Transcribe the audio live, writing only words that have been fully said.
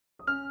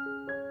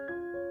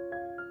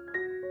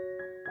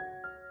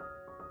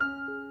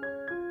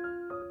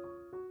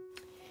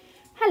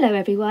Hello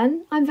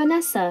everyone, I'm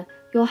Vanessa,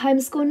 your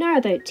homeschool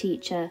narrowboat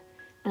teacher,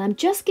 and I'm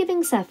just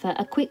giving Zephyr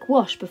a quick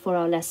wash before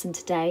our lesson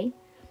today.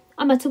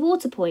 I'm at a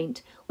water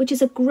point, which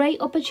is a great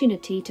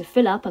opportunity to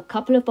fill up a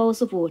couple of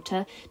bowls of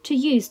water to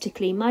use to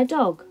clean my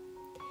dog.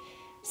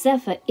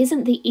 Zephyr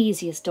isn't the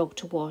easiest dog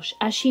to wash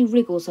as she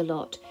wriggles a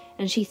lot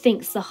and she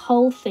thinks the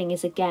whole thing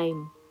is a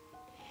game.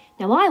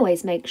 Now I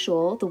always make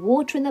sure the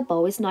water in the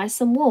bowl is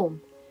nice and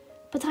warm,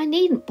 but I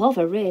needn't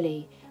bother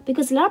really,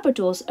 because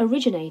Labradors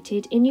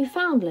originated in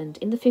Newfoundland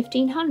in the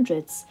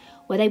 1500s,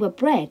 where they were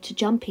bred to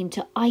jump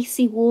into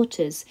icy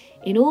waters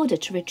in order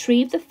to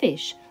retrieve the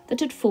fish that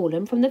had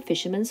fallen from the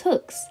fishermen's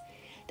hooks.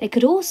 They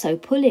could also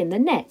pull in the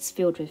nets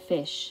filled with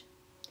fish.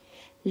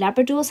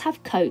 Labradors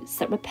have coats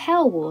that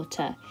repel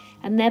water,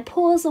 and their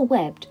paws are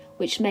webbed,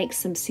 which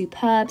makes them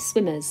superb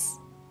swimmers.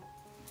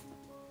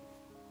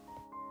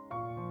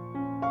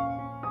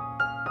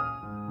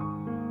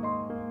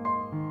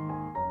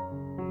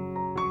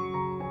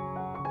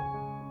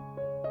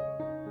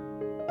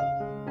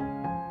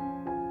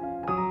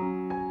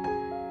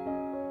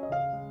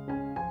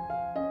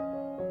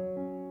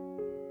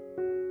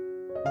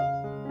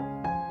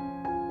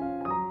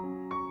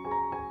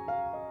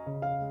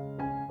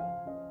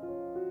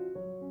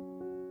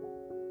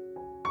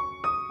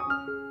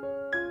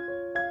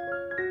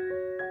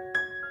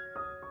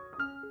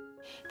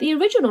 The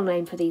original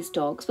name for these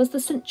dogs was the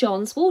St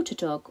John's Water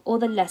Dog, or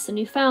the Lesser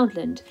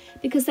Newfoundland,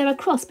 because they're a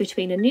cross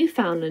between a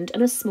Newfoundland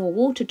and a small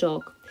water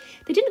dog.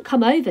 They didn't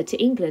come over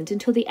to England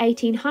until the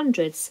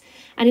 1800s,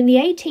 and in the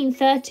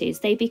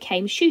 1830s they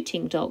became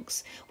shooting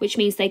dogs, which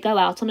means they go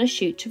out on a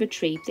shoot to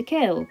retrieve the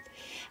kill.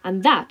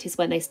 And that is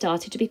when they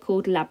started to be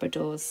called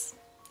Labradors.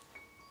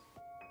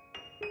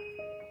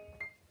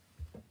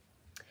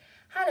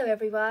 Hello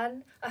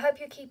everyone, I hope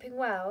you're keeping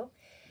well.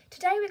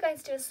 Today we're going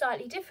to do a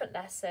slightly different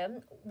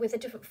lesson with a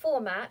different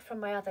format from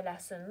my other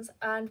lessons,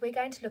 and we're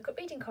going to look at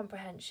reading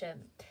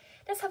comprehension.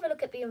 Let's have a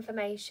look at the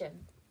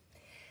information.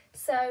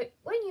 So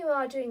when you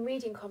are doing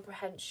reading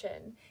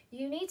comprehension,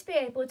 you need to be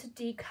able to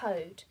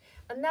decode,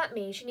 and that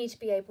means you need to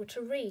be able to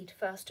read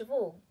first of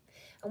all.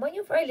 And when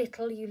you're very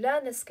little, you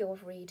learn the skill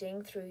of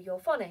reading through your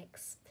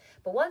phonics.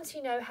 But once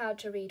you know how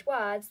to read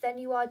words, then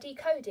you are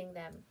decoding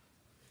them.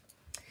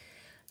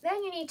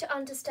 Then you need to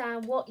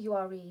understand what you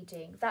are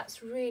reading.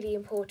 That's really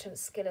important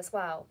skill as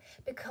well,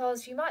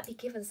 because you might be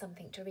given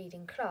something to read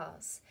in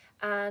class,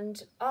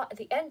 and at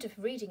the end of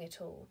reading it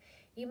all,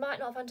 you might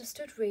not have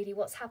understood really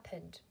what's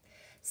happened.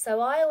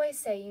 So I always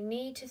say you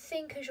need to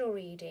think as you're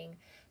reading.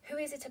 Who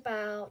is it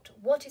about?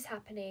 What is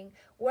happening?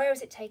 Where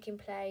is it taking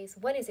place?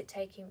 When is it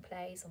taking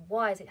place? And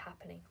why is it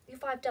happening? Your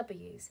 5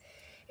 W's.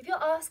 If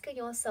you're asking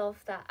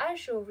yourself that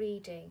as you're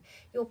reading,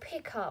 you'll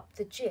pick up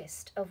the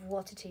gist of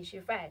what it is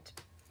you've read.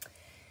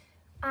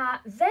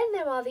 Then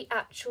there are the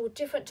actual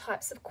different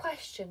types of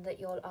question that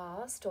you'll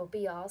asked or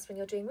be asked when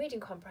you're doing reading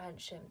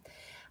comprehension.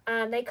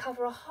 And they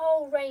cover a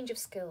whole range of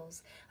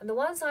skills. And the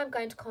ones I'm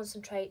going to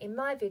concentrate in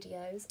my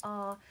videos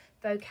are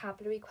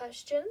vocabulary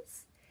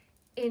questions,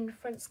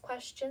 inference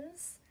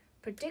questions,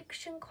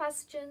 prediction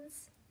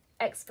questions,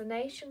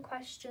 explanation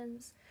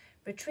questions,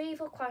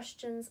 retrieval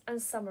questions,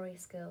 and summary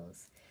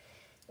skills.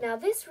 Now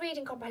this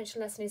reading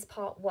comprehension lesson is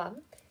part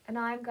 1. And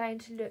I'm going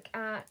to look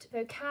at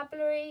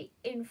vocabulary,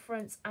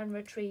 inference and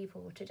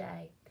retrieval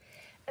today.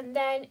 And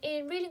then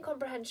in reading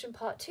comprehension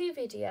part 2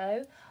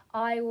 video,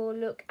 I will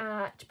look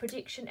at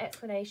prediction,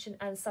 explanation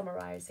and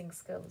summarising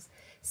skills.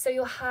 So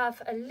you'll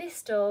have a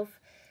list of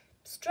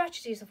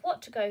strategies of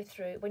what to go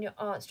through when you're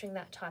answering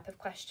that type of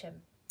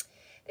question.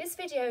 This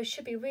video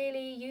should be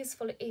really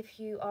useful if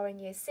you are in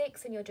year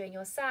 6 and you're doing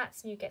your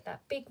SATs and you get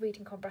that big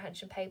reading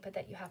comprehension paper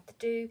that you have to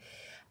do,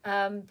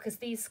 because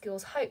these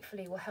skills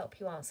hopefully will help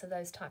you answer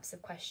those types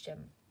of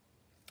questions.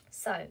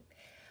 So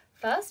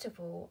first of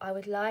all, I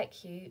would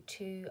like you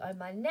to, on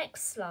my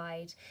next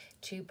slide,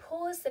 to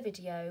pause the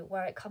video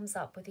where it comes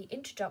up with the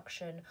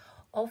introduction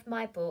of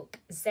my book,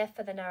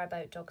 Zephyr the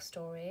Narrowboat Dog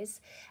Stories,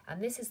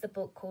 and this is the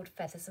book called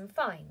Feathers and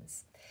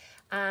Fines.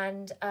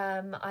 And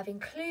I've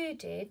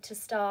included, to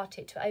start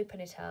it, to open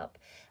it up,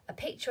 a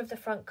picture of the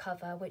front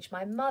cover which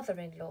my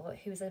mother-in-law,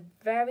 who's a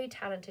very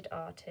talented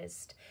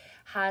artist,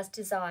 has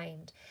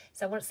designed.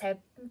 So I want to say a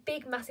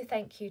big massive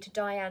thank you to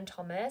Diane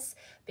Thomas,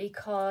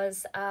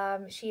 because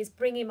she is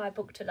bringing my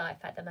book to life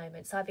at the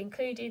moment. So I've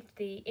included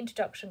the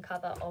introduction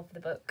cover of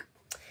the book.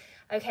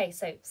 Okay,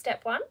 so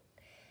step 1.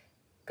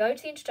 Go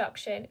to the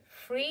introduction,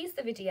 freeze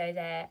the video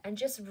there and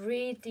just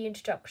read the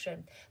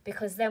introduction,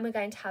 because then we're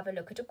going to have a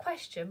look at a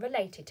question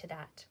related to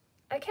that.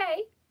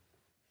 Okay?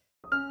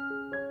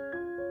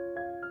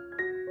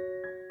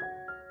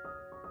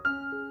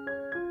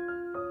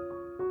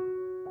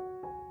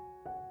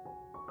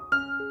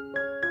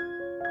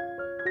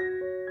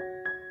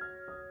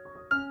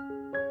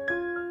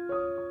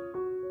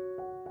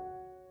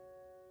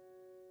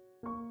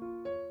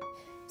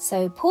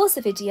 So pause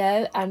the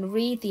video and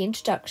read the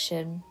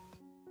introduction.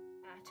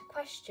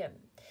 Question.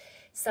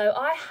 So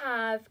I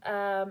have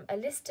a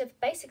list of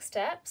basic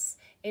steps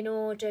in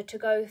order to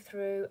go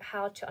through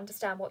how to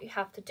understand what you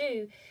have to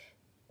do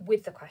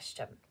with the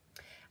question.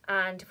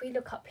 And if we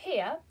look up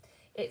here,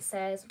 it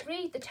says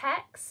read the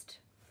text,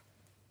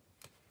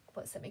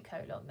 put a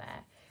semicolon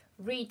there,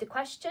 read the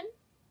question.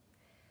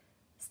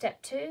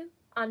 Step 2,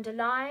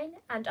 underline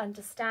and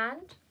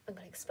understand. I'm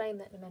going to explain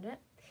that in a minute.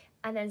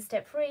 And then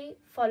step 3,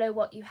 follow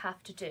what you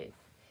have to do.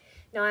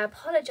 Now I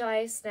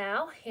apologise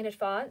now in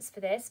advance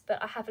for this,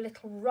 but I have a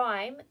little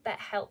rhyme that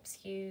helps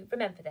you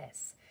remember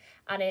this.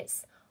 And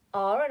it's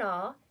R and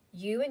R,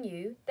 you and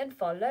you, then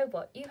follow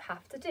what you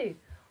have to do.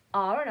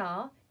 R and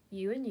R,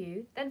 you and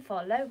you, then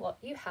follow what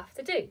you have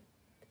to do.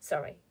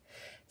 Sorry.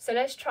 So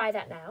let's try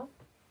that now.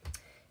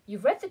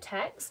 You've read the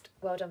text,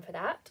 well done for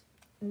that.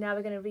 Now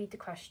we're going to read the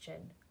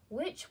question.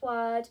 Which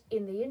word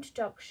in the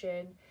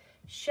introduction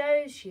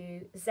shows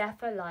you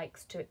Zephyr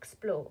likes to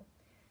explore?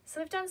 So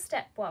we've done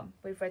step 1.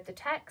 We've read the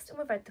text and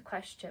we've read the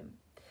question.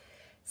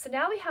 So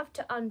now we have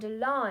to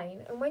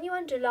underline, and when you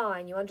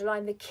underline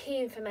the key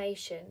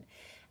information.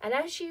 And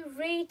as you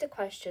read the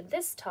question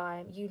this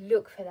time, you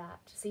look for that.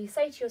 So you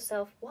say to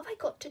yourself, what have I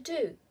got to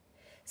do?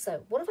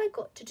 So what have I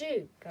got to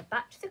do? Go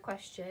back to the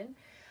question.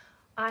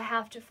 I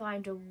have to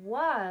find a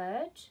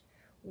word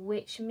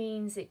which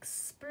means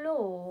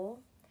explore,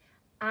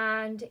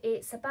 and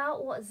it's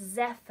about what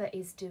Zephyr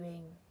is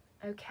doing.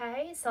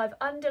 Okay, so I've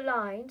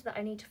underlined that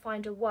I need to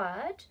find a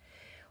word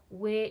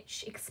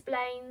which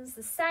explains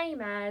the same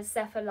as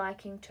Zephyr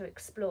liking to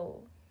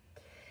explore.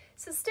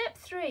 So step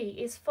 3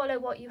 is follow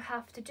what you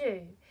have to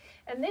do.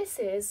 And this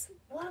is,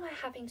 what am I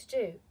having to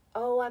do?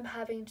 Oh, I'm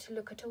having to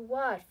look at a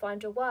word,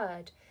 find a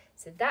word.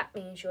 So that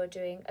means you're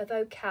doing a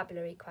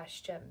vocabulary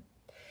question.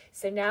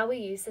 So now we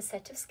use the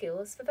set of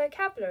skills for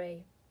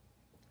vocabulary.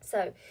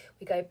 So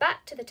we go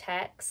back to the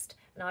text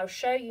and I'll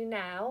show you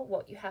now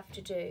what you have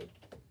to do.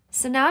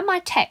 So now in my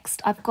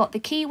text, I've got the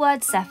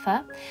keyword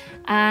Zephyr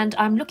and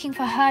I'm looking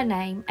for her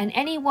name and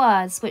any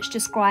words which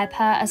describe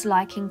her as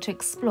liking to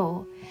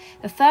explore.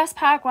 The first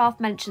paragraph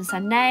mentions her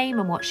name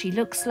and what she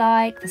looks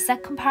like. The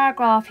second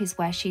paragraph is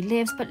where she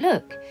lives. But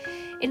look,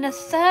 in the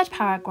third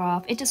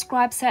paragraph, it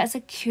describes her as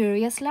a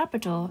curious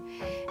Labrador.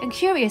 And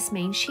curious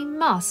means she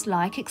must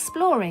like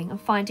exploring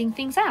and finding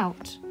things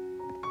out.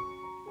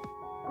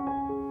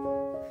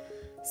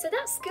 So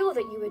that skill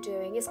that you were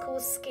doing is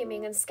called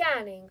skimming and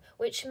scanning,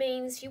 which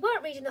means you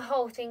weren't reading the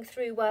whole thing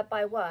through word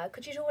by word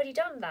because you'd already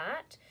done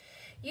that.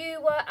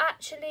 You were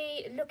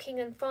actually looking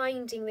and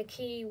finding the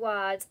key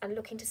words and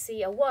looking to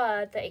see a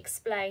word that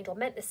explained or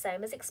meant the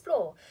same as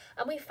explore.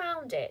 And we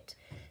found it.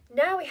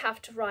 Now we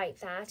have to write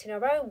that in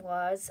our own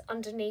words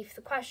underneath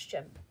the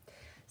question.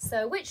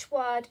 So which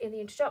word in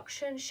the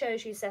introduction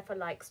shows you Zephyr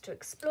likes to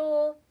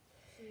explore?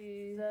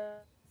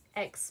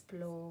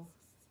 Explore.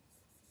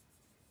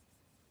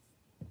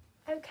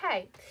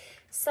 Okay,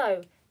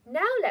 so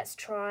now let's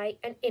try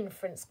an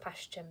inference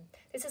question.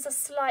 This is a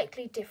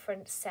slightly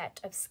different set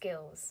of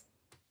skills.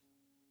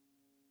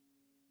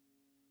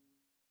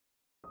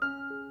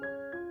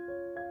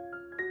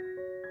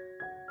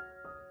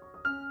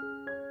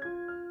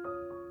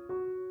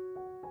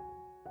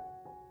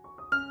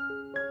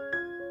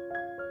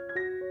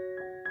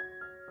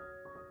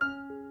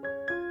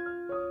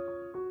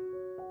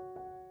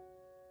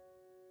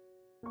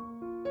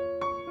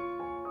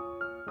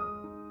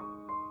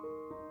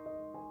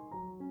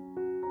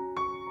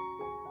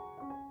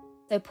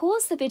 So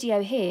pause the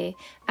video here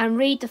and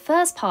read the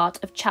first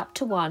part of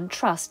Chapter 1,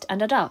 Trust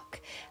and a Duck,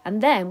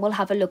 and then we'll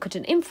have a look at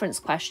an inference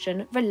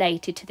question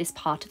related to this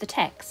part of the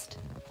text.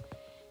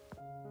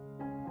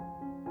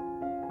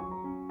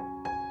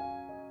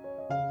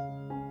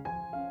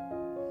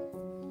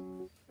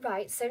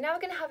 Right, so now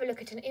we're going to have a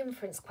look at an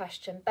inference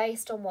question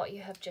based on what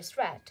you have just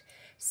read.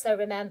 So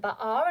remember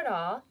R and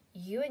R,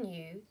 you and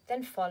you,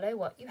 then follow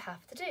what you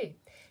have to do.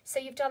 So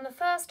you've done the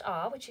first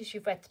R, which is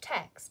you've read the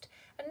text,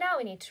 and now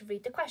we need to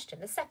read the question,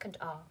 the second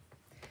R.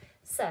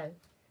 So,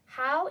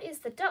 how is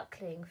the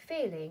duckling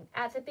feeling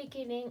at the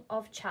beginning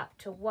of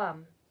Chapter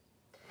 1?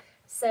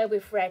 So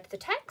we've read the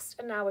text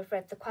and now we've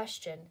read the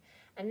question.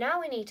 And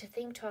now we need to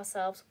think to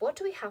ourselves, what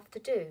do we have to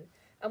do?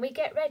 And we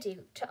get ready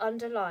to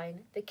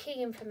underline the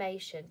key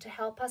information to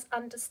help us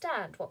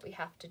understand what we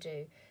have to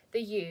do,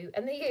 the you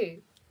and the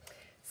you.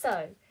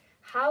 So,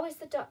 how is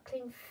the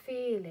duckling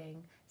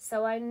feeling?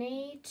 So I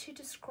need to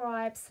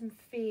describe some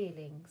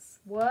feelings,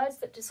 words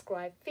that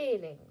describe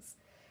feelings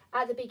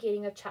at the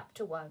beginning of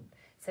Chapter 1.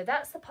 So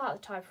that's the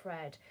part that I've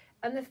read.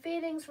 And the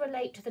feelings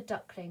relate to the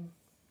duckling.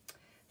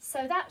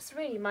 So that's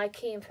really my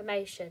key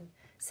information.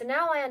 So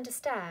now I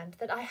understand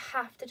that I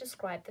have to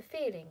describe the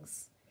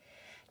feelings.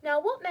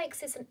 Now, what makes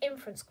this an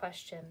inference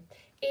question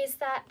is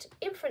that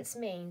inference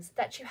means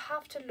that you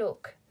have to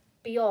look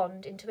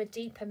beyond into a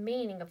deeper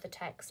meaning of the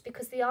text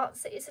because the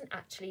answer isn't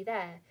actually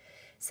there.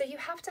 So you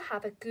have to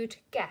have a good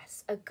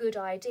guess, a good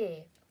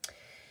idea.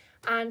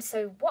 And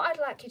so what I'd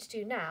like you to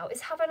do now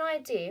is have an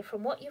idea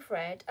from what you've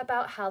read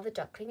about how the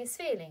duckling is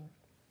feeling.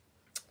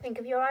 Think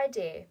of your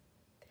idea.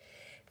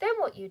 Then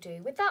what you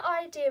do, with that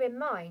idea in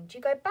mind,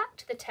 you go back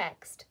to the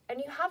text and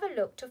you have a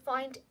look to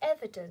find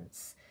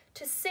evidence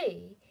to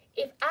see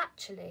if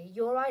actually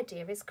your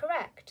idea is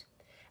correct.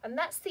 And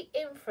that's the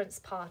inference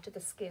part of the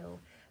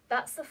skill.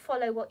 That's the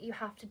follow what you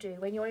have to do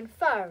when you're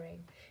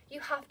inferring.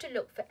 You have to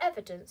look for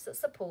evidence that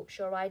supports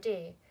your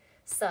idea.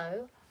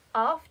 So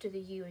after the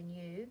you and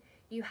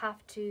you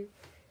have to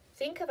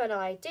think of an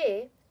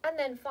idea and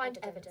then find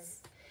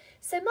evidence.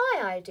 So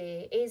my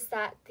idea is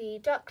that the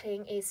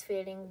duckling is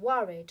feeling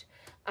worried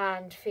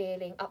and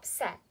feeling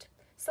upset.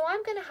 So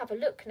I'm going to have a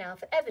look now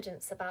for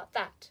evidence about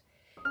that.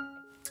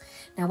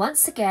 Now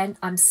once again,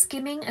 I'm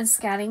skimming and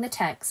scanning the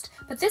text,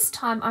 but this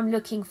time I'm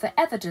looking for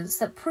evidence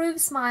that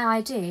proves my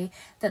idea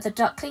that the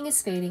duckling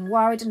is feeling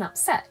worried and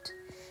upset.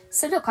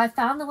 So look, I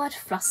found the word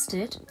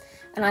flustered,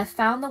 and I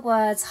found the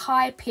words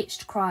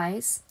high-pitched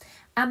cries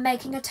and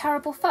making a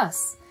terrible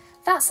fuss.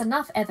 That's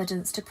enough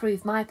evidence to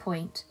prove my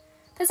point.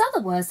 There's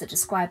other words that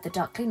describe the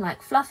duckling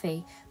like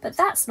fluffy, but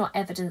that's not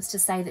evidence to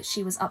say that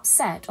she was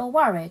upset or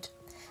worried.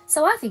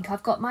 So I think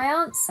I've got my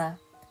answer.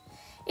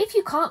 If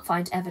you can't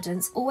find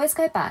evidence, always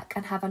go back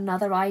and have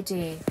another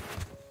idea.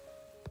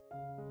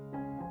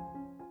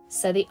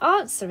 So the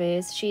answer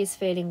is she is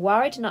feeling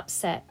worried and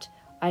upset.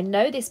 I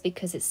know this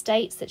because it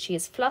states that she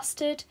is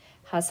flustered,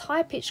 has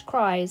high-pitched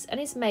cries and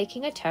is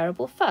making a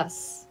terrible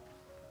fuss.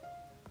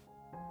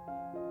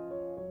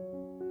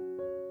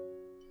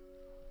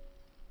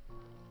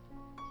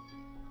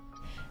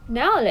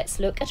 Now let's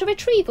look at a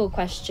retrieval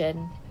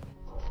question.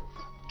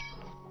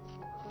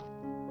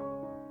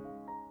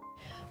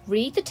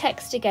 Read the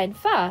text again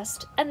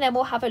first and then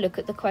we'll have a look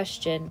at the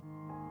question.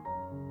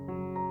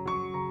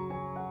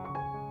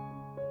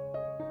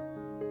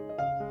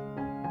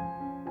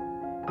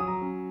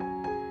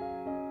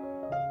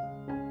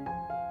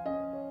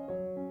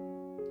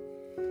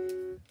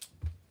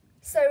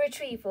 So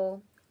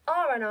retrieval,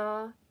 R and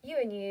R, you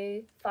and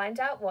you, find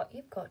out what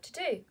you've got to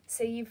do.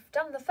 So you've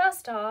done the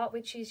first R,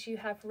 which is you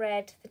have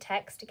read the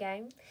text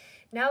again.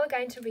 Now we're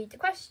going to read the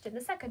question,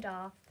 the second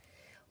R.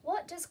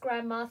 What does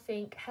Grandma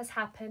think has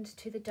happened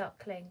to the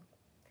duckling?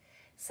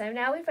 So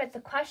now we've read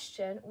the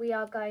question, we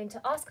are going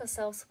to ask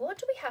ourselves, what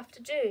do we have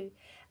to do?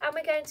 And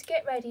we're going to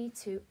get ready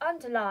to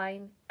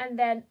underline and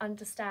then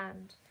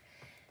understand.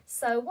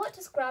 So what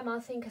does Grandma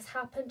think has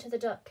happened to the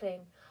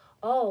duckling?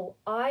 Oh,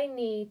 I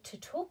need to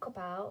talk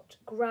about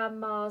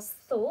Grandma's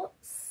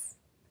thoughts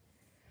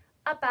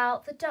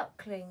about the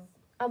duckling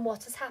and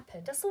what has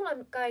happened. That's all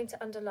I'm going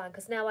to underline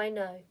because now I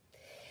know.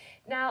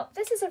 Now,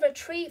 this is a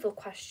retrieval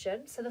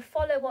question, so the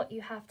follow what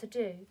you have to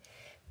do,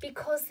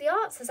 because the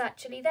answer's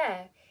actually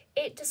there.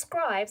 It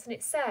describes and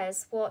it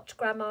says what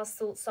Grandma's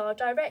thoughts are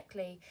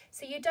directly.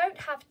 So you don't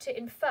have to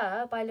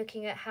infer by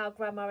looking at how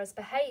Grandma is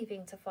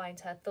behaving to find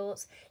her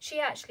thoughts.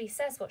 She actually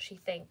says what she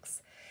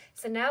thinks.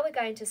 So now we're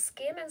going to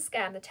skim and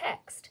scan the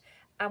text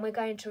and we're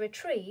going to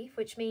retrieve,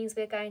 which means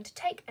we're going to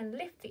take and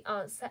lift the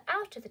answer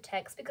out of the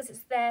text because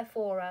it's there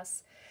for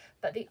us.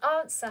 But the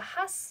answer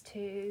has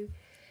to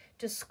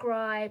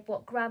describe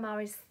what Grandma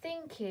is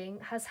thinking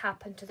has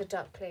happened to the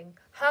duckling,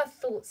 her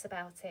thoughts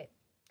about it.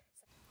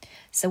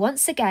 So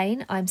once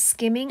again, I'm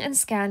skimming and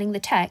scanning the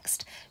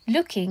text,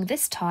 looking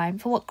this time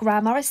for what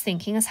Grandma is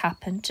thinking has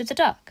happened to the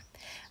duck.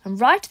 And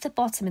right at the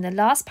bottom in the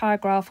last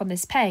paragraph on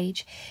this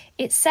page,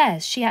 it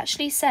says, she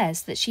actually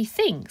says that she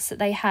thinks that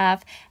they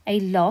have a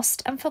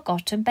lost and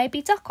forgotten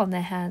baby duck on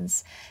their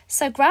hands.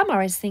 So Grandma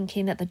is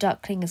thinking that the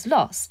duckling is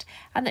lost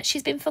and that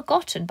she's been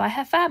forgotten by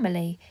her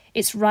family.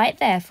 It's right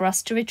there for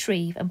us to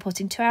retrieve and put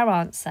into our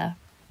answer.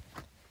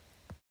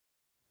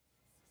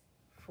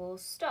 Full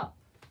stop.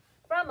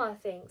 Grandma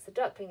thinks the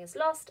duckling is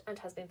lost and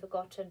has been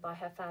forgotten by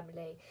her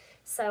family.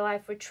 So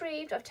I've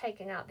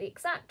taken out the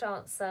exact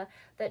answer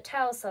that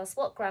tells us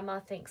what Grandma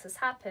thinks has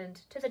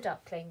happened to the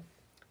duckling.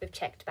 We've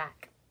checked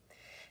back.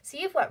 So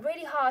you've worked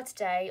really hard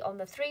today on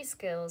the 3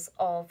 skills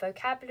of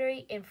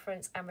vocabulary,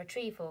 inference and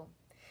retrieval.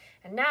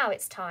 And now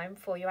it's time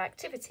for your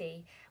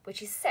activity,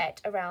 which is set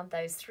around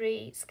those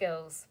 3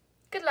 skills.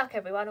 Good luck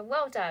everyone and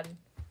well done.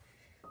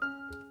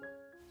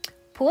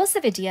 Pause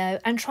the video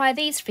and try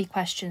these 3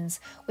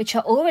 questions, which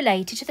are all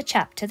related to the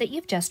chapter that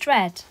you've just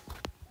read.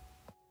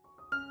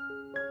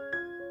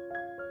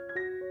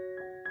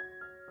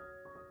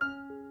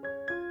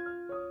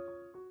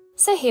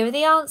 So here are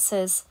the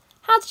answers.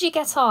 How did you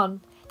get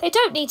on? They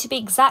don't need to be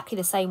exactly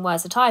the same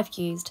words that I've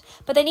used,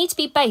 but they need to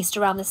be based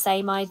around the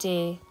same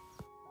idea.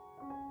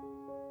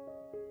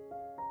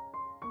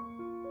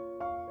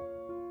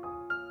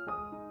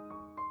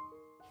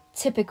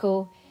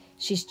 Typical.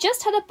 She's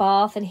just had a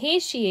bath and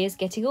here she is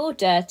getting all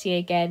dirty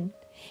again.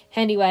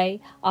 Anyway,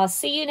 I'll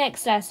see you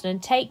next lesson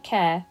and take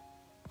care.